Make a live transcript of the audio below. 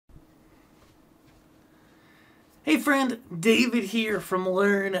Hey friend, David here from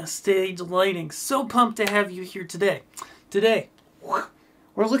Learn Stage Lighting. So pumped to have you here today. Today,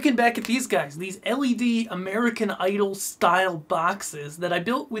 we're looking back at these guys, these LED American Idol style boxes that I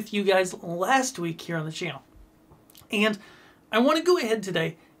built with you guys last week here on the channel. And I want to go ahead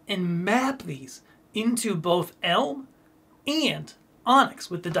today and map these into both ELM and ONYX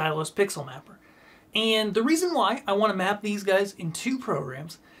with the Dylos Pixel Mapper. And the reason why I want to map these guys in two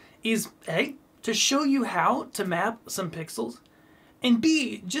programs is A, to show you how to map some pixels, and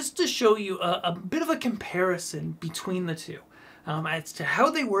B, just to show you a bit of a comparison between the two as to how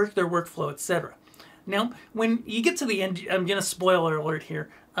they work, their workflow, etc. Now, when you get to the end, I'm going to spoiler alert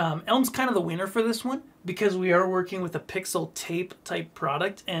here. ELM's kind of the winner for this one because we are working with a pixel tape type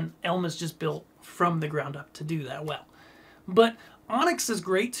product, and ELM is just built from the ground up to do that well. But ONYX is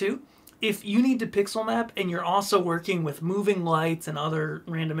great too. If you need to pixel map and you're also working with moving lights and other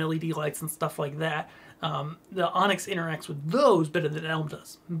random LED lights and stuff like that, the ONYX interacts with those better than ELM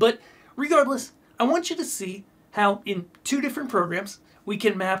does. But regardless, I want you to see how in two different programs we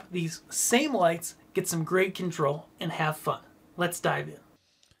can map these same lights, get some great control, and have fun. Let's dive in.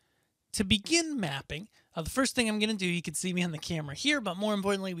 To begin mapping, the first thing I'm going to do, you can see me on the camera here, but more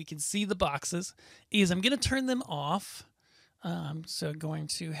importantly, we can see the boxes, is I'm going to turn them off. So going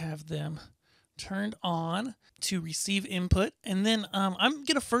to have them turned on to receive input. And then I'm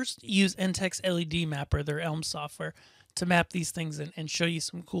going to first use NTEX LED Mapper, their ELM software, to map these things and show you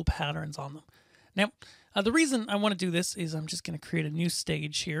some cool patterns on them. Now, the reason I want to do this is I'm just going to create a new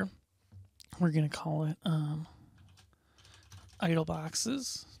stage here. We're going to call it Idle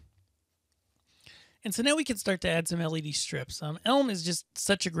Boxes. And so now we can start to add some LED strips. ELM is just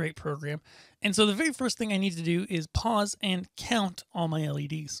such a great program. And so the very first thing I need to do is pause and count all my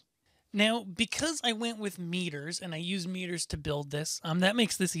LEDs. Now, because I went with meters and I used meters to build this, that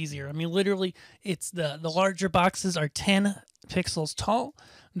makes this easier. I mean, literally, it's the larger boxes are 10 pixels tall.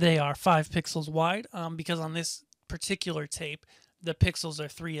 They are 5 pixels wide because on this particular tape, the pixels are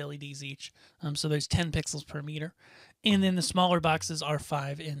 3 LEDs each. So there's 10 pixels per meter. And then the smaller boxes are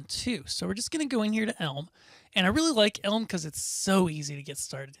 5 and 2. So we're just going to go in here to ELM. And I really like ELM because it's so easy to get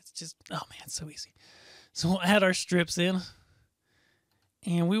started. It's just, oh man, it's so easy. So we'll add our strips in.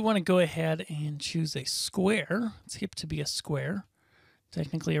 And we want to go ahead and choose a square. It's hip to be a square.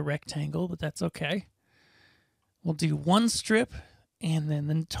 Technically a rectangle, but that's okay. We'll do one strip. And then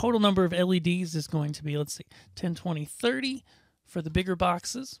the total number of LEDs is going to be, let's see, 10, 20, 30 for the bigger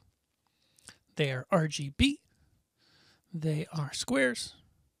boxes. They are RGB. They are squares.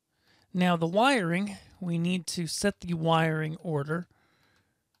 Now the wiring, we need to set the wiring order,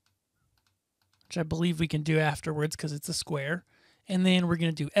 which I believe we can do afterwards because it's a square. And then we're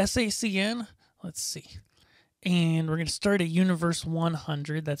going to do SACN. Let's see. And we're going to start at universe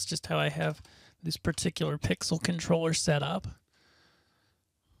 100. That's just how I have this particular pixel controller set up.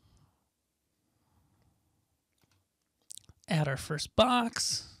 Add our first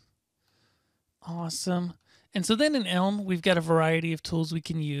box. Awesome. And so then in ELM, we've got a variety of tools we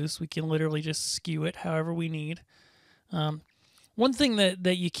can use. We can literally just skew it however we need. One thing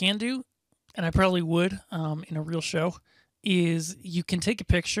that you can do, and I probably would in a real show, is you can take a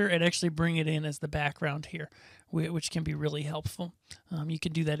picture and actually bring it in as the background here, which can be really helpful. You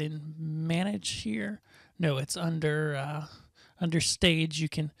can do that in Manage here. No, it's under Stage. You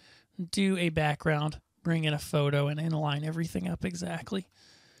can do a background, bring in a photo, and line everything up exactly.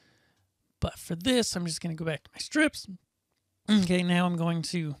 But for this, I'm just going to go back to my strips. Okay, now I'm going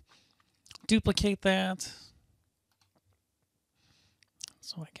to duplicate that.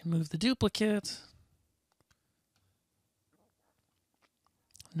 So I can move the duplicate.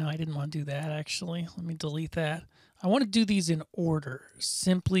 No, I didn't want to do that, actually. Let me delete that. I want to do these in order,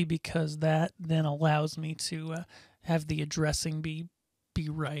 simply because that then allows me to have the addressing be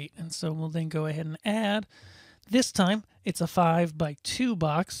right. And so we'll then go ahead and add. This time, it's a 5x2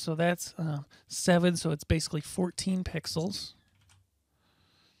 box, so that's 7, so it's basically 14 pixels.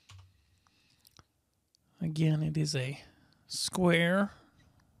 Again, it is a square.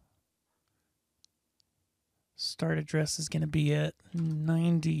 Start address is going to be at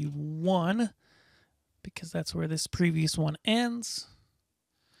 91, because that's where this previous one ends.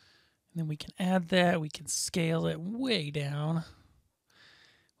 And then we can add that. We can scale it way down.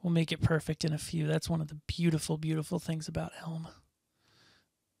 We'll make it perfect in a few. That's one of the beautiful, beautiful things about ELM.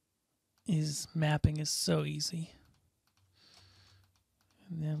 Is mapping is so easy.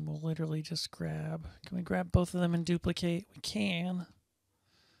 And then we'll literally just grab, can we grab both of them and duplicate? We can.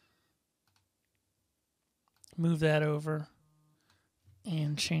 Move that over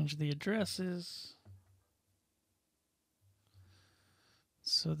and change the addresses.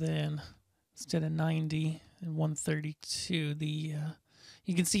 So then instead of 90 and 132.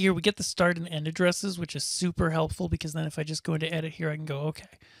 You can see here we get the start and end addresses, which is super helpful because then if I just go into edit here, I can go, okay,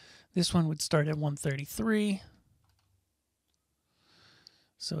 this one would start at 133.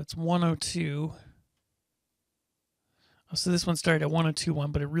 So it's 102. Oh, so this one started at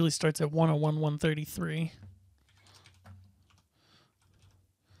 102.1, but it really starts at 101.133.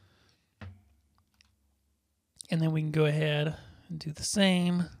 And then we can go ahead and do the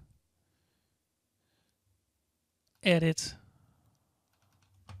same. Edit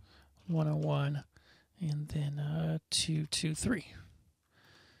 101 and then 223.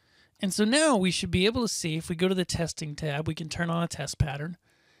 And so now we should be able to see, if we go to the testing tab, we can turn on a test pattern.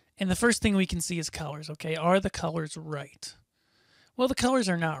 And the first thing we can see is colors. Okay, are the colors right? Well, the colors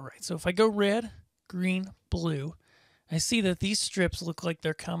are not right. So if I go red, green, blue, I see that these strips look like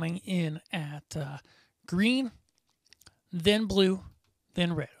they're coming in at green, then blue,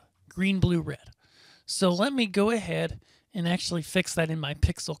 then red. Green, blue, red. So let me go ahead and actually fix that in my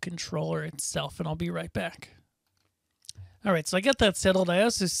pixel controller itself, and I'll be right back. All right, so I got that settled. I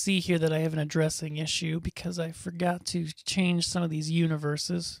also see here that I have an addressing issue because I forgot to change some of these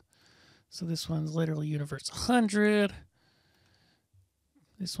universes. So this one's literally universe 100.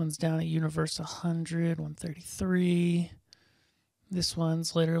 This one's down at universe 100, 133. This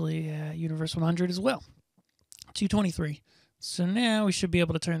one's literally at universe 100 as well, 223. So now we should be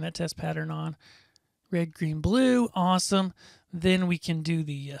able to turn that test pattern on. Red, green, blue, awesome. Then we can do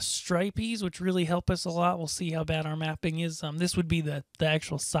the stripies, which really help us a lot. We'll see how bad our mapping is. This would be the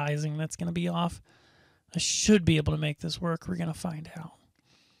actual sizing that's going to be off. I should be able to make this work. We're going to find out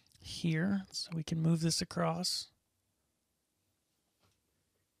here. So we can move this across.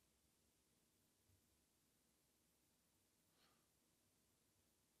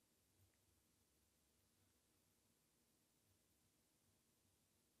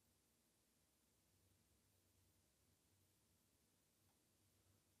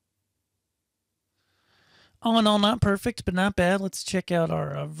 All in all, not perfect, but not bad. Let's check out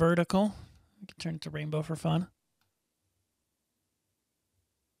our vertical. We can turn it to rainbow for fun.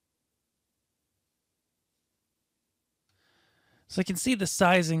 So I can see the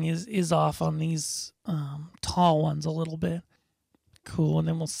sizing is off on these tall ones a little bit. Cool, and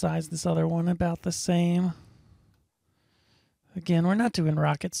then we'll size this other one about the same. Again, we're not doing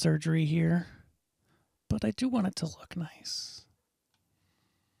rocket surgery here, but I do want it to look nice.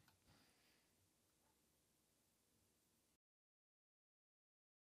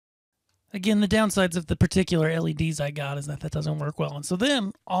 Again, the downsides of the particular LEDs I got is that doesn't work well. And so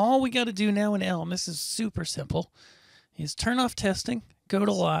then all we got to do now in ELM, this is super simple, is turn off testing, go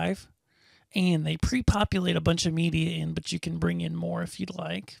to live, and they pre-populate a bunch of media in, but you can bring in more if you'd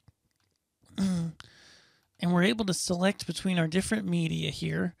like. And we're able to select between our different media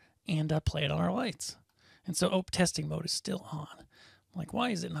here and play it on our lights. And so, testing mode is still on. I'm like, why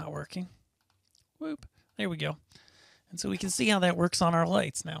is it not working? Whoop, there we go. And so we can see how that works on our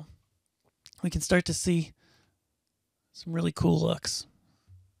lights now. We can start to see some really cool looks.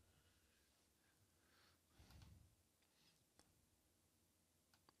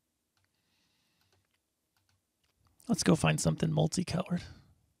 Let's go find something multicolored.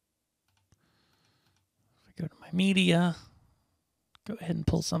 If I go to my media, go ahead and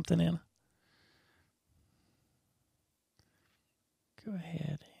pull something in. Go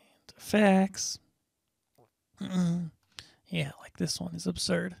ahead and effects. Yeah, like this one is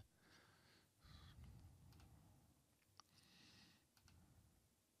absurd.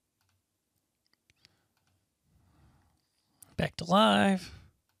 Back to live.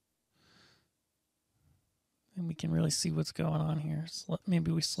 And we can really see what's going on here. So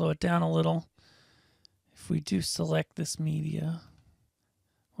maybe we slow it down a little. If we do select this media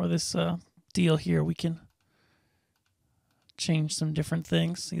or this deal here, we can change some different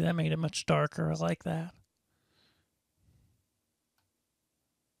things. See, that made it much darker. I like that.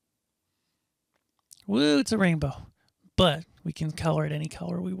 Woo, it's a rainbow. But we can color it any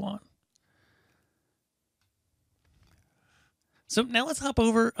color we want. So now let's hop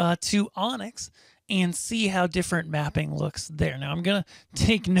over to ONYX and see how different mapping looks there. Now I'm going to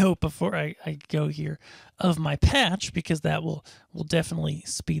take note before I go here of my patch because that will definitely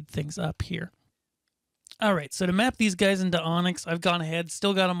speed things up here. All right, so to map these guys into ONYX, I've gone ahead,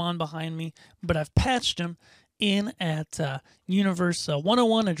 still got them on behind me, but I've patched them in at universe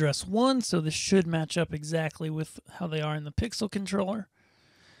 101 address 1, so this should match up exactly with how they are in the pixel controller.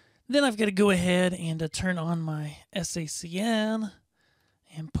 Then I've got to go ahead and turn on my SACN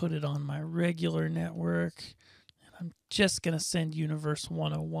and put it on my regular network. And I'm just going to send universe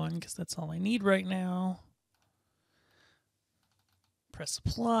 101 because that's all I need right now. Press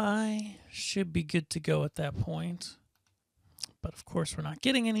apply. Should be good to go at that point. But of course, we're not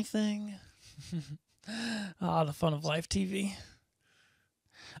getting anything. Ah, the fun of live TV.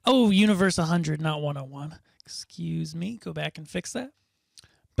 Oh, universe 100, not 101. Excuse me. Go back and fix that.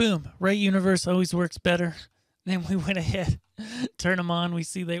 Boom. Right universe always works better. Then we went ahead, turn them on. We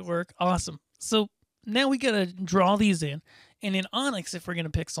see they work. Awesome. So now we got to draw these in. And in ONYX, if we're going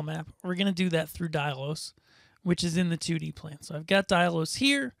to pixel map, we're going to do that through Dialos, which is in the 2D plane. So I've got Dialos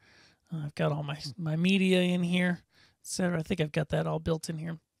here. I've got all my media in here, etc. I think I've got that all built in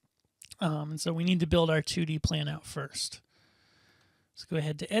here. And so we need to build our 2D plan out first. Let's go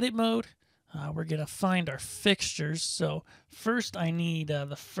ahead to edit mode. We're going to find our fixtures. So first I need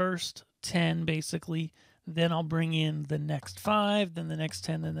the first 10 basically. Then I'll bring in the next 5, then the next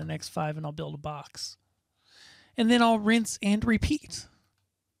 10, then the next 5, and I'll build a box. And then I'll rinse and repeat.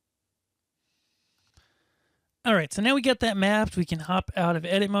 All right, so now we got that mapped. We can hop out of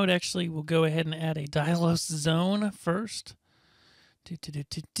edit mode. Actually, we'll go ahead and add a Dialos zone first.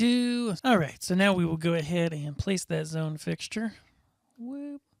 All right, so now we will go ahead and place that zone fixture.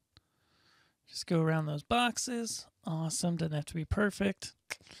 Whoop. Just go around those boxes. Awesome, doesn't have to be perfect.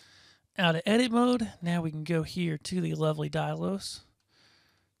 Out of edit mode, now we can go here to the lovely Dialos.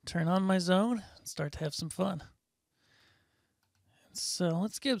 Turn on my zone and start to have some fun. So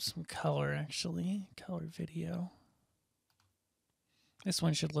let's give some color, actually. Color video. This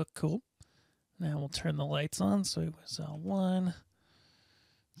one should look cool. Now we'll turn the lights on. So it was 1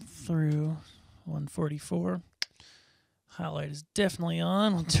 through 144. Highlight is definitely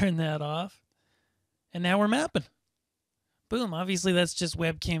on. We'll turn that off. And now we're mapping. Boom. Obviously, that's just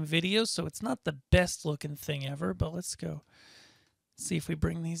webcam video, so it's not the best looking thing ever, but let's go see if we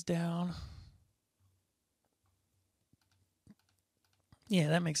bring these down. Yeah,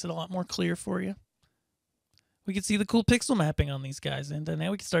 that makes it a lot more clear for you. We can see the cool pixel mapping on these guys, and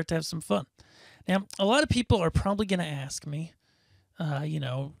now we can start to have some fun. Now, a lot of people are probably going to ask me, you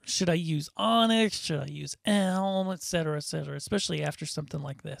know, should I use ONYX? Should I use ELM, etc., especially after something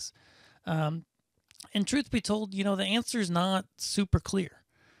like this. And truth be told, you know, the answer is not super clear.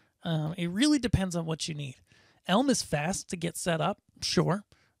 It really depends on what you need. ELM is fast to get set up, sure.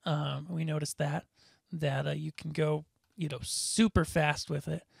 We noticed that you can go, you know, super fast with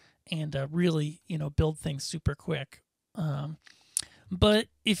it and really, you know, build things super quick. But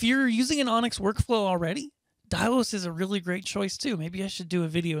if you're using an ONYX workflow already, Dialos is a really great choice too. Maybe I should do a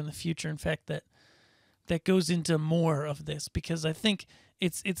video in the future, in fact, that goes into more of this, because I think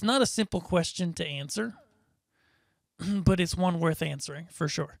it's not a simple question to answer, but it's one worth answering for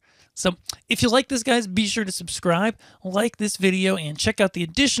sure. So if you like this, guys, be sure to subscribe, like this video, and check out the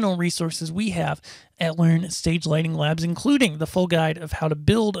additional resources we have at Learn Stage Lighting Labs, including the full guide of how to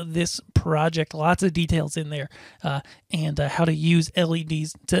build this project, lots of details in there, and how to use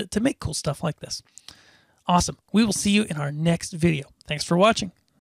LEDs to make cool stuff like this. Awesome. We will see you in our next video. Thanks for watching.